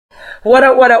What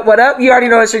up, what up, what up? You already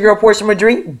know it's your girl Portia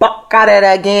Madrid. Back at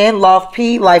it again. Loft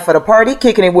P, life of the party.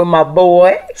 Kicking it with my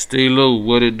boy. Steve Lou,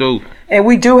 what it do? And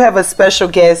we do have a special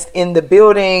guest in the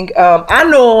building. I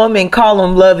know him and call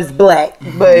him Love is Black.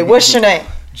 But what's your name?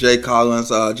 Jay Collins,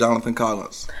 Jonathan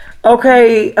Collins.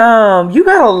 Okay, you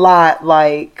got a lot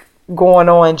like going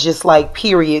on, just like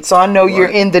period. So I know you're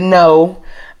in the know.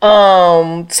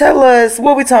 Tell us,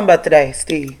 what we talking about today,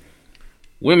 Steve?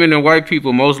 Women and white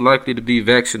people most likely to be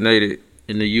vaccinated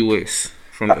in the U.S.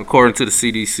 according to the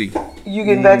CDC. You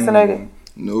getting vaccinated?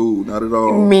 No, not at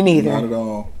all. Me neither. Not at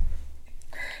all.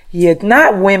 Yeah,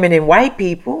 not women and white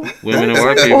people. Women and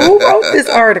white people. Who wrote this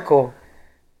article?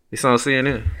 It's on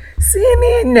CNN.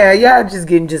 CNN now. Y'all just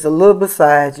getting just a little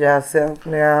beside yourself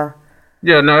now.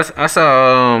 Yeah, no, I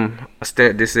saw a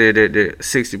stat that said that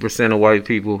 60% of white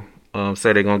people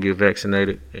say they're gonna get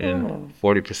vaccinated, and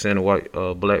 40% of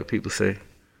white black people say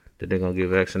that they're gonna get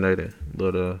vaccinated.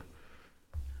 But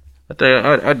I think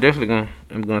I definitely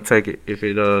am gonna take it if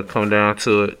it come down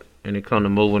to it, and it come to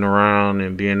moving around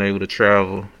and being able to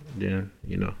travel. Then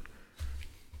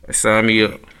sign me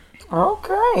up.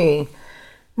 Okay,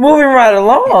 moving right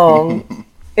along.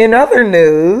 In other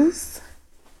news,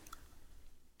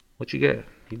 what you got?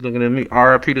 You looking at me?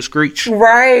 R.I.P. to Screech.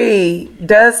 Right,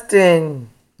 Dustin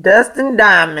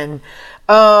Diamond.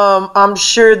 I'm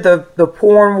sure the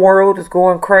porn world is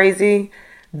going crazy.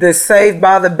 The Saved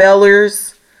by the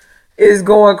Bellers is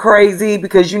going crazy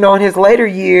because in his later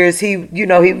years he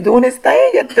was doing his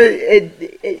thing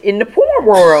in the porn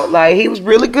world. Like, he was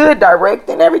really good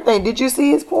directing everything. Did you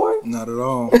see his porn? Not at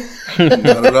all.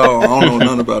 Not at all. I don't know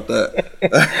nothing about that.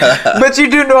 But you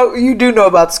do know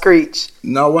about Screech.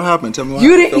 No, what happened? Tell me what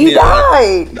happened. He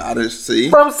died. I didn't see.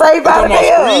 From Saved by the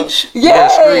Bell. Screech?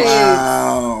 Yes. Yeah,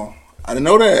 wow. I didn't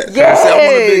know that. Yes. See, I'm not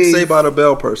a big Saved by the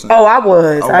Bell person. Oh, I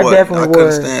was. I definitely was. I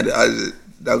couldn't stand it.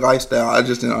 That lifestyle, I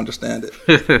just didn't understand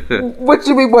it. What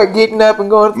you mean, getting up and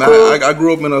going to Man, school? I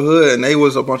grew up in a hood, and they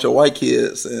was a bunch of white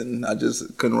kids, and I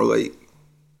just couldn't relate.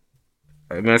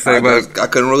 Hey, man, I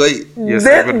couldn't relate. Yes,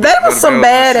 there was some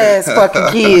badass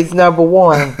fucking kids, number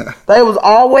one. They was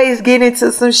always getting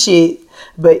into some shit.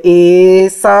 But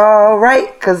it's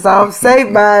alright, because I'm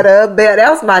saved by the bell.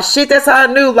 That was my shit. That's how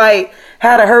I knew,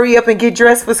 how to hurry up and get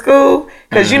dressed for school.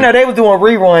 Because, they were doing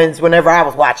reruns whenever I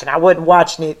was watching. I wasn't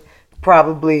watching it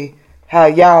probably how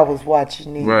y'all was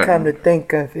watching it. Right. Come to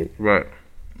think of it. Right.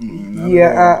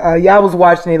 Y'all was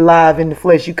watching it live in the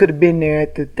flesh. You could have been there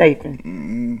at the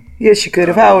taping. Yes, you could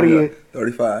have. How old are you?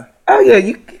 35. Oh, yeah,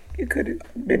 you could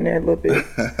have been there a little bit.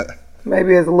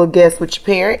 Maybe as a little guest with your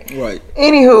parent. Right.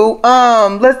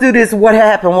 Anywho, let's do this. What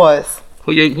happened was.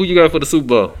 Who you got for the Super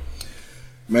Bowl?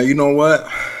 Man, you know what?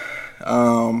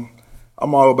 I'm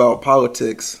all about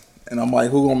politics, and I'm like,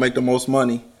 who gonna make the most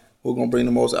money? Who gonna bring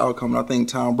the most outcome? And I think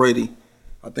Tom Brady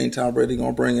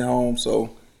gonna bring it home. So,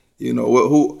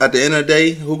 who at the end of the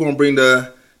day, who gonna bring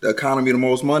the economy the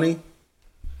most money?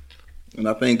 And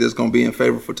I think this gonna be in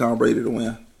favor for Tom Brady to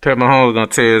win. Pat Mahomes gonna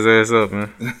tear his ass up,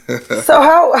 man. So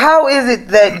how is it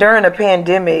that during a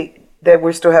pandemic that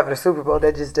we're still having a Super Bowl?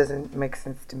 That just doesn't make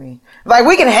sense to me. Like,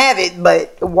 we can have it,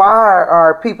 but why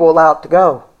are people allowed to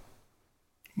go?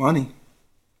 Money.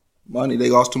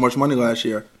 They lost too much money last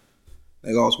year.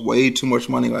 They lost way too much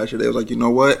money last year. They was like, you know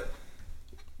what?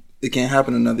 It can't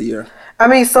happen another year. I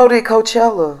mean, so did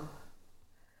Coachella.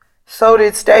 So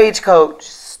did Stagecoach.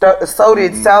 So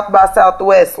did South by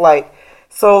Southwest.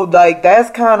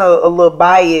 That's kind of a little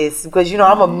biased because,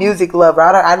 I'm a music lover.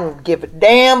 I don't give a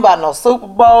damn about no Super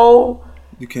Bowl.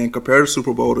 You can't compare the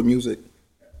Super Bowl to music.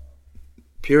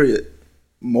 Period.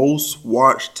 Most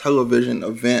watched television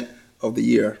event of the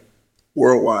year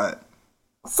worldwide.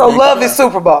 So love is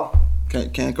Super Bowl.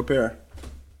 Can't compare.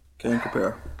 Can't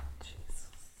compare.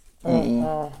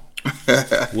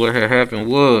 What had happened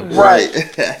was right.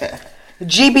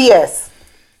 GBS.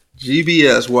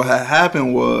 What had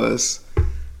happened was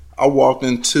I walked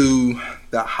into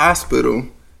the hospital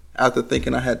after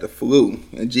thinking I had the flu.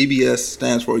 And GBS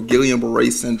stands for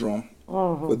Guillain-Barré syndrome.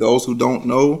 For those who don't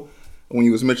know, when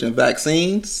you was mentioning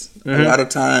vaccines, a lot of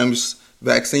times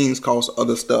vaccines cause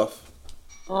other stuff.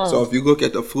 So if you look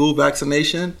at the flu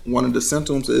vaccination, one of the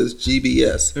symptoms is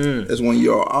GBS. It's when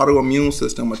your autoimmune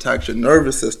system attacks your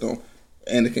nervous system,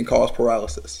 and it can cause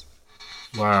paralysis.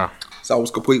 Wow. So I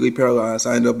was completely paralyzed.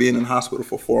 I ended up being in hospital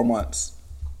for 4 months.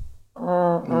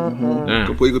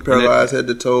 Completely paralyzed, head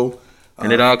to toe.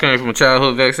 And it all came from a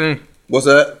childhood vaccine? What's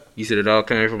that? You said it all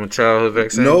came from a childhood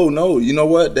vaccine? No. You know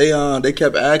what? They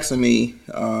kept asking me,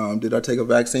 did I take a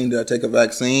vaccine?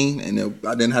 And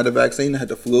I didn't have the vaccine. I had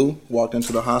the flu. Walked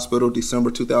into the hospital December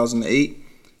 2008.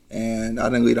 And I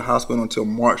didn't leave the hospital until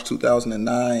March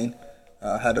 2009.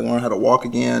 I had to learn how to walk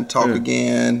again, talk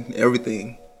again,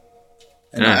 everything.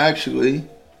 And I actually,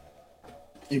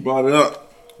 you brought it up.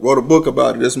 Wrote a book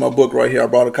about it. This is my book right here. I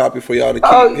brought a copy for y'all to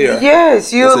keep here.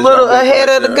 Yes, you're a little ahead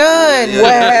of the gun.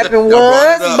 What happened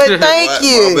was, but thank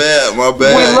you. My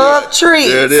bad. We love treats.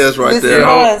 There it is right there.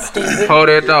 Hold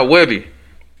that thought, Webby.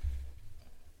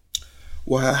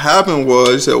 What happened was,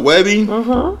 you said Webby?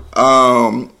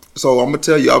 Mm-hmm. So I'm going to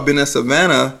tell you, I've been in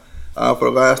Savannah for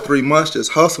the last 3 months,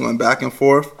 just hustling back and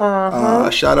forth.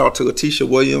 Shout out to Letitia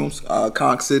Williams,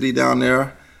 Conch City down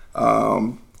there.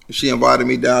 She invited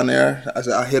me down there.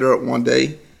 I hit her up one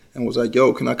day and was like,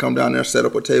 yo, can I come down there, set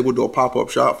up a table, do a pop-up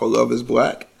shop for Love is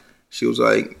Black? She was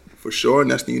like, for sure.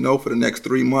 Next thing you know, for the next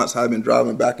 3 months, I've been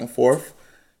driving back and forth.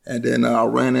 And then I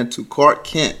ran into Clark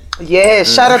Kent. Yeah,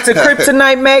 shout out to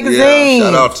Kryptonite Magazine.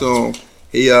 Yeah, shout out to him.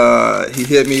 He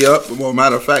hit me up. Well,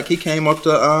 matter of fact, he came up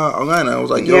to Atlanta. I was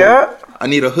like, yo, I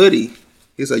need a hoodie.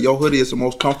 He said, your hoodie is the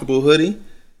most comfortable hoodie.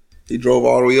 He drove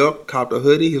all the way up, copped a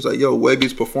hoodie. He was like, yo,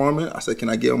 Webby's performing. I said, can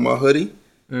I give him a hoodie?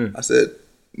 I said,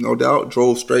 no doubt.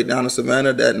 Drove straight down to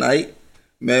Savannah that night.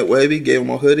 Met Webby, gave him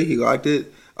a hoodie. He liked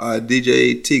it.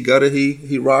 DJ T Gutter,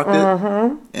 he rocked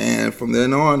it. And from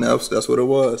then on, that's what it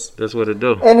was. That's what it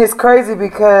do. And it's crazy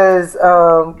because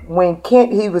when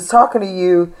Kent, he was talking to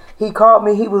you, he called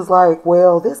me. He was like,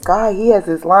 well, this guy, he has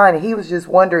his line. And he was just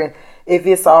wondering if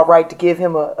it's all right to give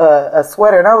him a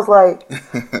sweater. And I was like,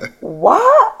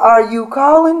 why are you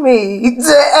calling me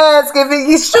to ask if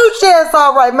you shoot? Yeah, it's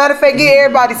all right. Matter of fact, get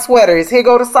everybody sweaters. Here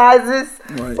go the sizes.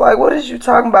 Right. Like, what is you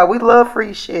talking about? We love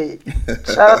free shit.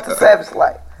 Shout out to Savage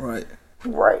Life. Right.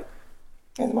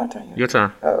 It's my turn. Your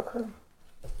turn. Okay.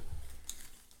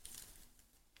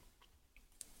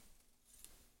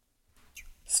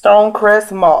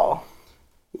 Stonecrest Mall.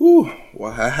 Ooh,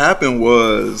 what had happened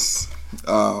was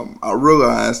I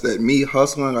realized that me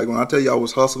hustling, like when I tell you I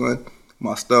was hustling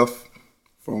my stuff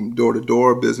from door to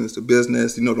door, business to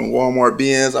business, you know, the Walmart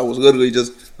bins, I was literally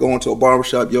just going to a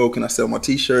barbershop, yo, can I sell my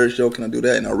t-shirts, yo, can I do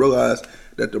that? And I realized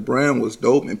that the brand was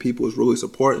dope and people was really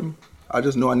supporting. I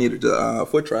just knew I needed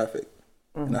foot traffic.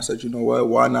 And I said, you know what,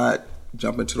 why not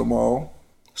jump into the mall,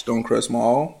 Stonecrest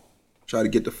Mall, try to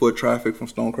get the foot traffic from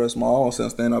Stonecrest Mall. And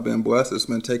since then, I've been blessed. It's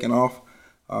been taking off.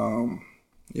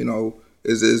 You know,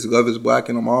 is Love is Black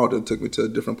in the mall that took me to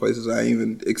different places I ain't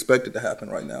even expected to happen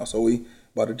right now. So we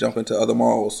about to jump into other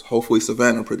malls, hopefully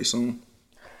Savannah pretty soon.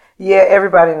 Yeah,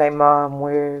 everybody named Mom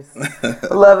wears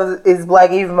Love is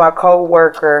Black. Even my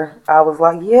co-worker, I was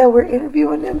like, yeah, we're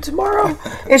interviewing them tomorrow.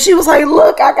 And she was like,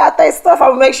 look, I got that stuff.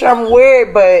 I'm gonna make sure I'm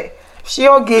wearing, but she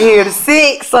don't get here to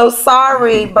 6. So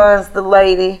sorry, Buns the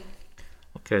lady.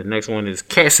 Okay, next one is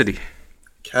Cassidy.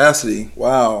 Cassidy,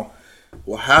 wow.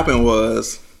 What happened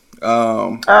was...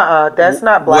 that's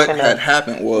not Black What enough. had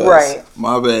happened was... Right.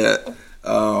 My bad.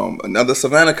 Another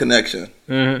Savannah connection.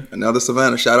 Another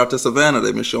Savannah. Shout out to Savannah.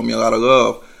 They've been showing me a lot of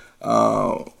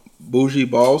love. Bougie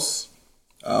Boss.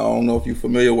 I don't know if you're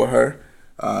familiar with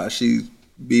her. She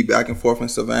be back and forth in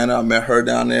Savannah. I met her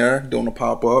down there doing a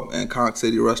pop-up in Conch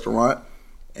City restaurant.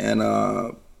 And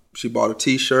she bought a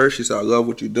t-shirt. She said, I love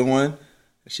what you're doing.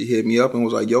 She hit me up and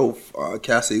was like, yo,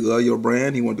 Cassidy, love your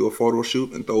brand. He want to do a photo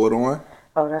shoot and throw it on.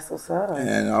 Oh, that's what's up.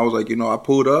 And I was like, you know, I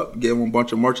pulled up, gave him a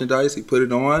bunch of merchandise. He put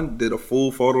it on, did a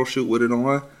full photo shoot with it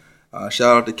on.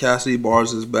 Shout out to Cassidy,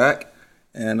 Bars is back.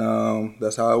 And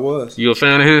that's how it was. You a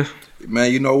fan of his?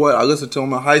 Man, you know what? I listened to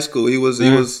him in high school. He was,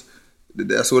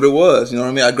 that's what it was. You know what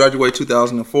I mean? I graduated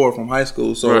 2004 from high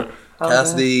school. So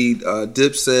Cassidy,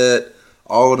 Dipset,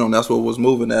 all of them, that's what was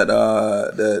moving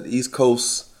that East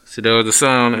Coast. So that was the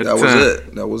sound at the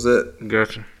time. That was it.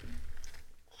 Gotcha.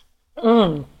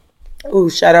 Ooh,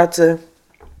 shout out to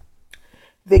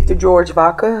Victor George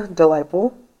Vodka,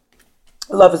 delightful.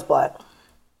 Love is Black.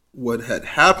 What had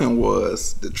happened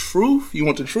was the truth. You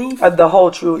want the truth? The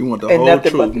whole truth. You want the and whole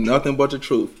nothing truth. But the Nothing but the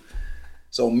truth.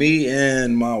 So me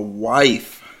and my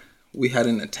wife, we had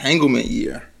an entanglement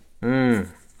year.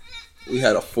 We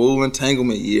had a full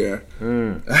entanglement year.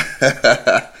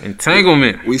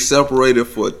 Entanglement. We separated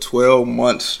for 12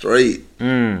 months straight.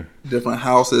 Different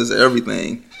houses,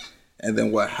 everything. And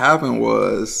then what happened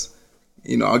was,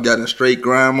 you know, I got in straight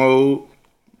grind mode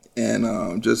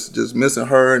and just missing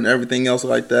her and everything else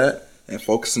like that and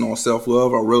focusing on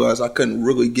self-love. I realized I couldn't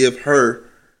really give her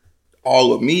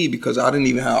all of me because I didn't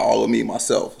even have all of me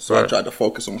myself. So I tried to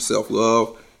focus on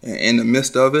self-love. And in the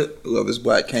midst of it, Love is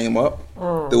Black came up,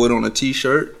 threw it on a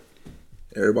t-shirt.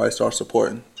 Everybody started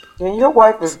supporting. And your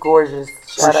wife is gorgeous.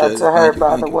 Shout out to her,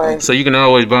 by the way. So you can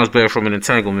always bounce back from an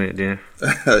entanglement then.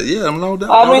 Yeah, I'm no doubt.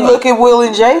 I mean, look at Will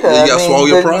and Jada. You gotta swallow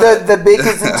your pride. The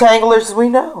biggest entanglers we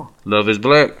know. Love is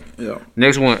Black. Yeah.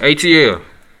 Next one, ATL.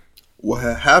 what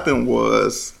had happened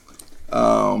was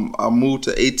I moved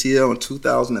to ATL in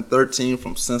 2013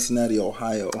 from Cincinnati,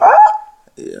 Ohio.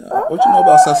 Yeah. What you know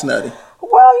about Cincinnati?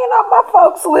 Well, you know, my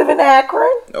folks live in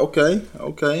Akron.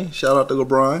 Okay. Shout out to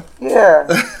LeBron.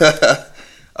 Yeah.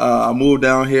 I moved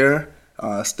down here,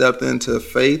 stepped into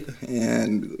faith,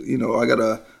 and, you know, I got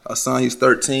a son. He's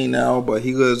 13 now, but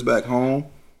he lives back home.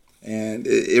 And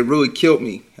it really killed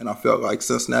me. And I felt like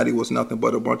Cincinnati was nothing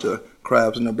but a bunch of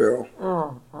crabs in a barrel.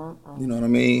 You know what I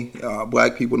mean?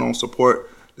 Black people don't support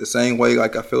the same way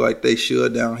like I feel like they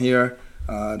should down here.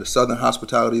 The Southern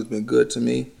hospitality has been good to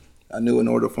me. I knew in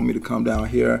order for me to come down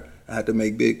here, I had to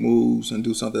make big moves and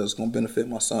do something that's going to benefit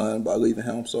my son by leaving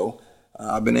him. So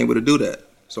I've been able to do that.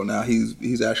 So now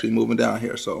he's actually moving down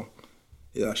here. So,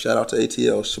 yeah, shout out to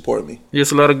ATL supporting me.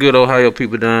 There's a lot of good Ohio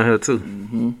people down here, too.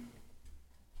 Mm-hmm.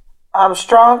 I'm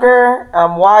stronger,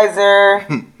 I'm wiser,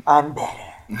 I'm better.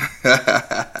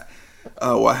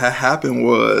 What had happened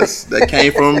was that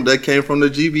came from the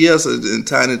GBS and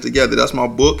tying it together. That's my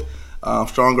book. I'm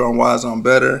stronger, I'm wiser, I'm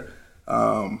better.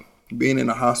 Being in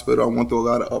the hospital, I went through a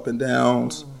lot of up and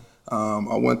downs.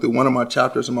 I went through one of my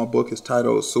chapters in my book is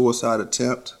titled Suicide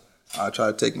Attempt. I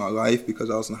tried to take my life because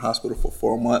I was in the hospital for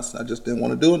 4 months. And I just didn't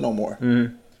want to do it no more.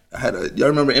 Mm-hmm. Y'all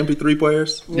remember MP3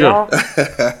 players? Yeah.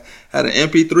 Had an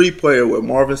MP3 player with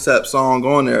Marvin Sapp's song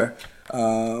on there.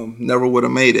 Never would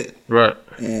have made it. Right.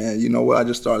 And you know what? I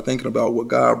just started thinking about what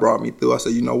God brought me through. I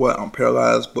said, you know what? I'm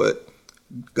paralyzed, but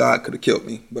God could have killed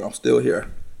me, but I'm still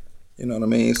here. You know what I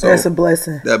mean? So that's a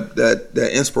blessing.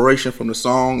 That inspiration from the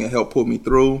song, it helped pull me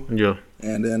through. Yeah.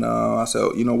 And then I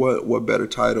said, you know what? What better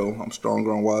title? I'm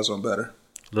stronger, I'm wiser, I'm better.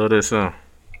 Love that song.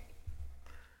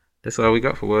 That's all we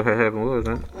got for what had happened was,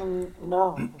 huh?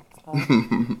 No.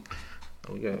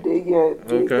 Okay. Dig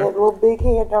that little big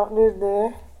hand on this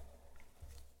there.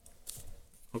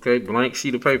 Okay, blank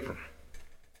sheet of paper.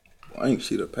 Blank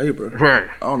sheet of paper? Right.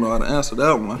 I don't know how to answer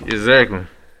that one. Exactly.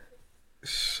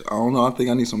 I don't know. I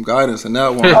think I need some guidance in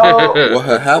that one. Oh, what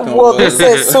had happened well, was... this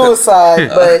says suicide,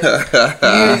 but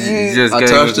I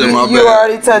touched it, my bad. You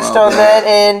already touched on that,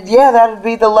 and yeah, that would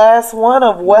be the last one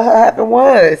of what happened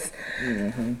was.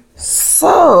 Mm-hmm.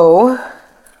 So,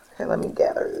 okay, let me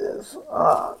gather this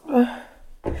up.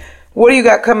 What do you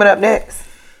got coming up next?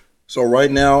 So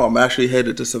right now, I'm actually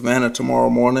headed to Savannah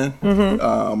tomorrow morning.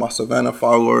 Mm-hmm. My Savannah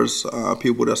followers,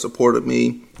 people that supported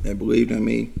me and believed in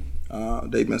me,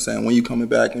 they've been saying, when you coming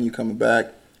back?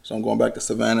 So I'm going back to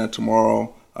Savannah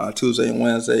tomorrow, Tuesday and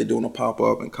Wednesday, doing a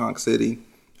pop-up in Conch City.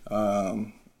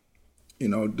 Doing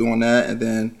that, and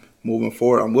then moving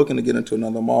forward, I'm looking to get into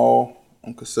another mall.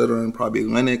 I'm considering probably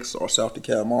Lenox or South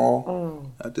DeKalb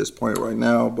Mall at this point right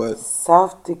now, but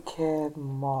South DeKalb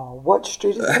Mall. What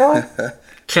street is it on?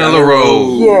 Candler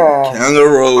Road. Yeah. Candler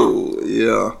Road.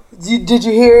 Yeah. Did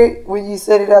you hear it when you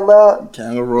said it out loud?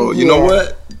 Candler Road. Yeah. You know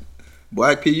what?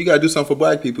 Black people, you gotta do something for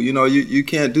black people. You know, you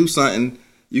can't do something.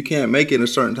 You can't make it in a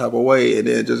certain type of way and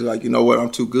then just like, you know what, I'm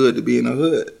too good to be in the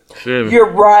hood. You're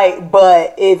right,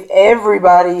 but if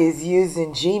everybody is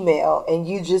using Gmail and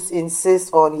you just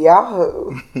insist on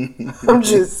Yahoo, I'm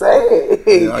just saying.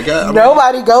 Yeah,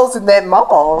 nobody goes in that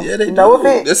mall. Yeah, they no do.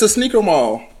 Offense. It's a sneaker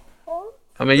mall.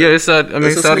 I mean, yeah, South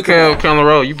DeKalb, Candler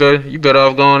Road. You better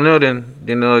off going there than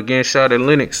getting shot at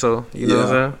Lenox. So you know what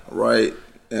I'm saying? Right.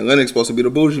 And Lenox supposed to be the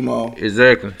bougie mall.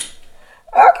 Exactly.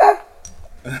 Okay.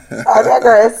 I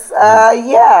digress.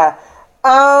 Yeah.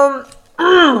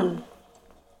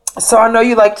 So I know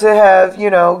you like to have,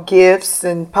 gifts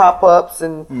and pop-ups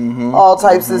and all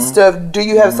types of stuff. Do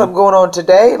you have something going on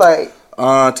today? Like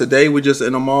today we're just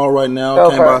in the mall right now.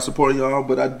 Okay. Came by supporting y'all,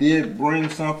 but I did bring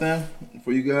something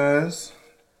for you guys.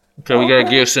 Okay, we got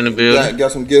gifts in the building.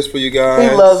 Got some gifts for you guys.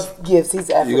 He loves gifts. He's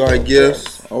African. You got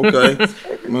gifts? Okay.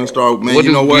 I'm gonna start, man. What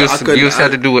you know what? Gifts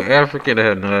have to do with Africa? I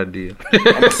had no idea.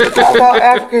 I thought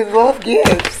Africans love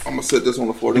gifts. I'm gonna set this on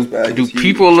the floor. This bag. Do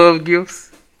people love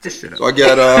gifts? Just shut up. So I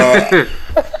got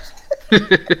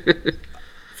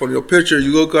from your picture,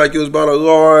 you look like it was about a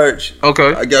large.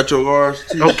 Okay. I got your large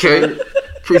t-shirt. Okay.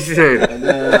 Appreciate it. And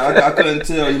then I couldn't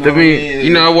tell. You know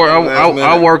what I mean?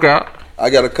 I work out. I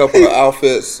got a couple of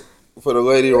outfits for the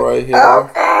lady right here.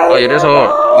 Okay. Oh yeah, that's hard.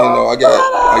 I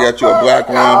got you a black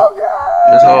one.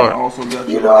 That's hard. I also got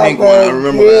you a pink one. I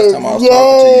remember last time I was talking to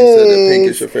you, you said that pink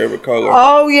is your favorite color.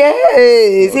 Oh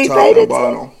yes, he made it.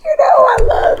 Bottom. I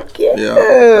love gifts.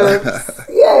 Yeah.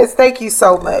 Yes, thank you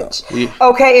so much. Yeah.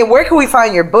 Okay, and where can we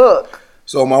find your book?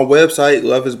 So my website,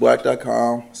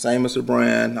 loveisblack.com, same as the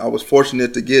brand. I was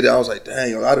fortunate to get it. I was like,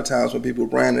 dang, a lot of times when people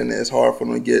branding it, it's hard for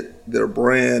them to get their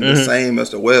brand the same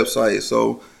as the website.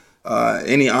 So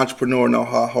any entrepreneur know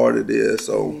how hard it is.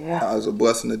 So it was a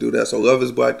blessing to do that. So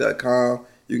loveisblack.com.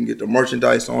 You can get the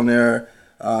merchandise on there.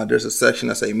 There's a section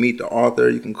that say Meet the Author.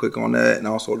 You can click on that and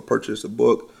also to purchase the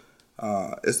book.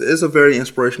 It's a very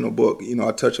inspirational book. You know,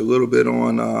 I touch a little bit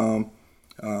on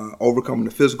overcoming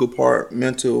the physical part,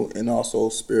 mental, and also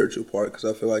spiritual part, because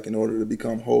I feel like in order to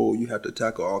become whole, you have to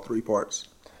tackle all three parts.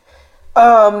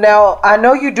 Now I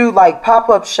know you do like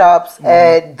pop-up shops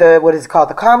at the what is it called,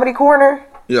 the Comedy Corner?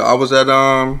 Yeah, I was at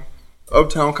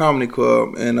Uptown Comedy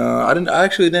Club, and I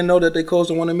actually didn't know that they closed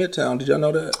the one in Midtown. Did y'all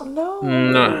know that? No.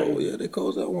 Oh yeah, they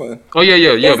closed that one. Oh yeah.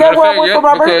 Is that where I went for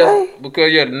my birthday?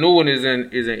 Because the new one is in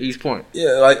East Point.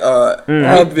 Yeah, like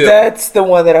That's the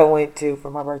one that I went to for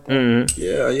my birthday. Mm-hmm.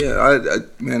 Yeah. I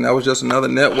man, that was just another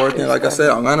networking. Like I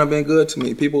said, Atlanta been good to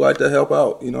me. People like to help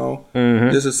out. You know,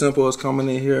 just as simple as coming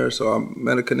in here. So I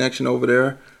met a connection over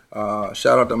there.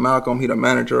 Shout out to Malcolm. He the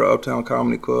manager of Uptown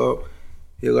Comedy Club.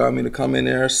 He allowed me to come in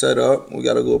there, set up. We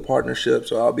got a little partnership,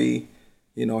 so I'll be,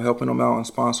 helping them out and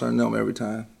sponsoring them every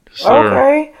time. Sure.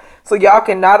 Okay. So y'all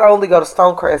can not only go to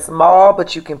Stonecrest Mall,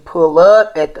 but you can pull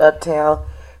up at the Uptown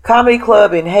Comedy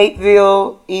Club in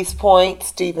Hateville, East Point.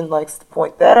 Stephen likes to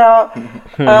point that out. Is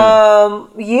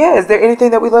there anything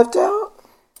that we left out?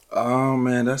 Oh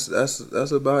man, that's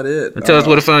about it. And tell us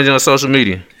where to find you on social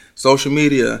media. Social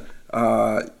media.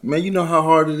 Man, you know how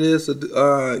hard it is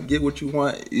to get what you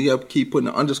want. You have to keep putting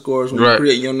the underscores when you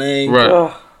create your name.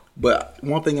 Right. But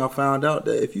one thing I found out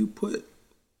that if you put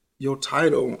your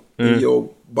title in your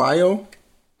bio,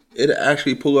 it'll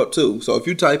actually pull up too. So if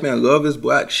you type in Love is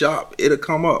Black Shop, it'll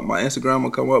come up. My Instagram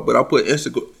will come up, but I put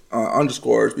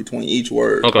underscores between each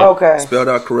word. Okay. Spelled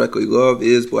out correctly. Love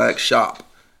is Black Shop.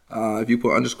 If you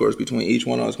put underscores between each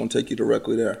one, it's going to take you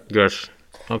directly there. Gotcha.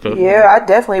 Okay. Yeah, I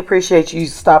definitely appreciate you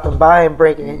stopping by and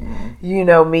bringing,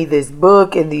 me this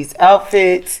book and these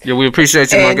outfits. Yeah, we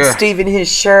appreciate you, my guy. And Steven his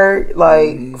shirt,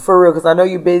 for real, because I know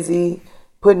you're busy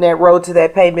putting that road to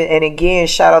that pavement. And again,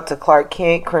 shout out to Clark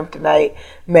Kent, Kryptonite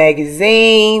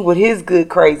Magazine with his good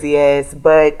crazy ass.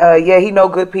 But he know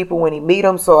good people when he meet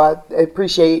them, so I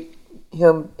appreciate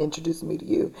him introducing me to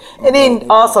you. And then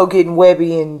also getting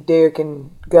Webby and Derek and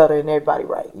Gutter and everybody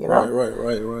right,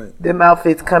 Right. Them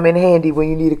outfits come in handy when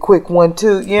you need a quick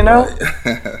 1-2,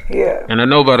 Right. Yeah. And I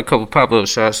know about a couple pop-up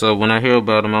shops, so when I hear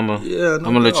about them, I'm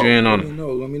gonna let you in on it.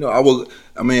 Let me know.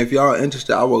 If y'all are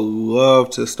interested, I would love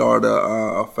to start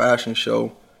a fashion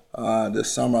show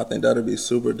this summer. I think that'd be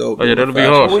super dope. Oh yeah, that'll be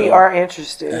hard. We are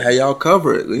interested. Hey, y'all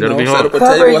cover it. That'll be set hard. up a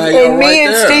Cover, table. Hey, and me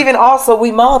and Steven also,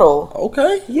 we model.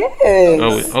 Okay.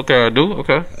 Yes. Oh, okay, I do.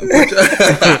 Okay.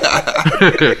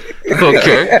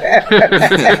 Okay.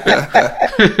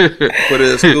 For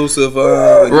the exclusive,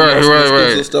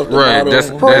 Right. stuff to Right.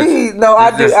 model. Please. No,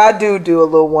 I do a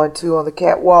little 1-2 on the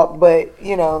catwalk, but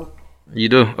You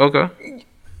do? Okay.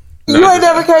 You ain't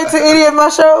never came to any of my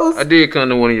shows? I did come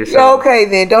to one of your shows. Okay,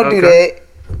 then don't do that.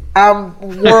 I'm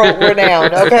world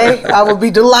renowned, okay? I will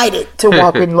be delighted to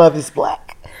walk in Love is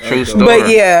Black. True story.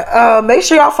 But make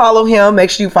sure y'all follow him. Make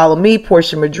sure you follow me,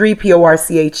 Portia Madre,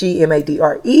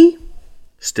 PorcheMadre.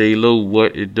 Steve Lou,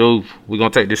 what it do? We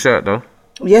gonna take this shot though.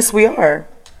 Yes, we are.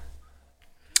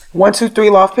 1, 2,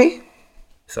 3, Loft P.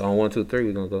 So on 1, 2, 3,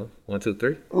 we gonna go 1, 2,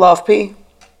 3. Loft P.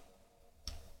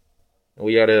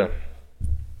 We out there.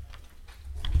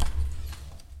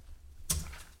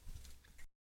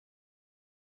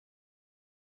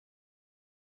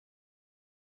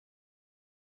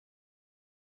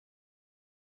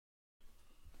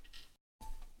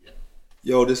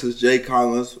 Yo, this is Jay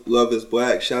Collins, Love is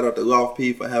Black. Shout out to Loft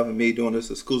P for having me doing this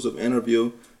exclusive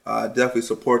interview. Definitely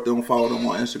support them, follow them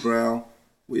on Instagram.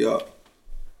 We up.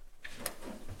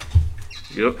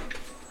 Yep.